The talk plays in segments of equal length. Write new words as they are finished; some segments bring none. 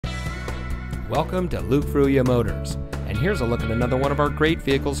Welcome to Luke Fruia Motors, and here's a look at another one of our great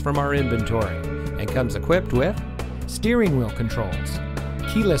vehicles from our inventory, and comes equipped with steering wheel controls,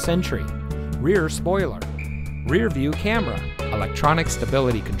 keyless entry, rear spoiler, rear view camera, electronic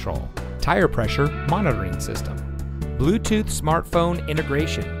stability control, tire pressure monitoring system, Bluetooth smartphone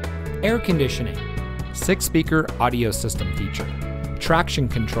integration, air conditioning, 6-speaker audio system feature, traction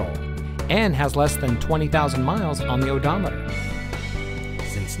control, and has less than 20,000 miles on the odometer.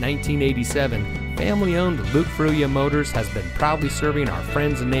 Since 1987, family-owned Luke Fruia Motors has been proudly serving our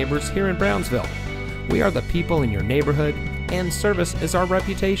friends and neighbors here in Brownsville. We are the people in your neighborhood, and service is our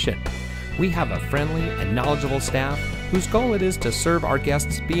reputation. We have a friendly and knowledgeable staff whose goal it is to serve our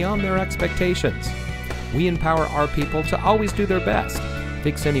guests beyond their expectations. We empower our people to always do their best,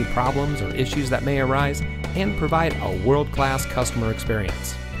 fix any problems or issues that may arise, and provide a world-class customer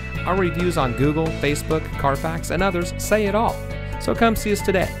experience. Our reviews on Google, Facebook, Carfax, and others say it all. So come see us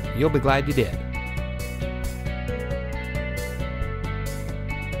today. You'll be glad you did.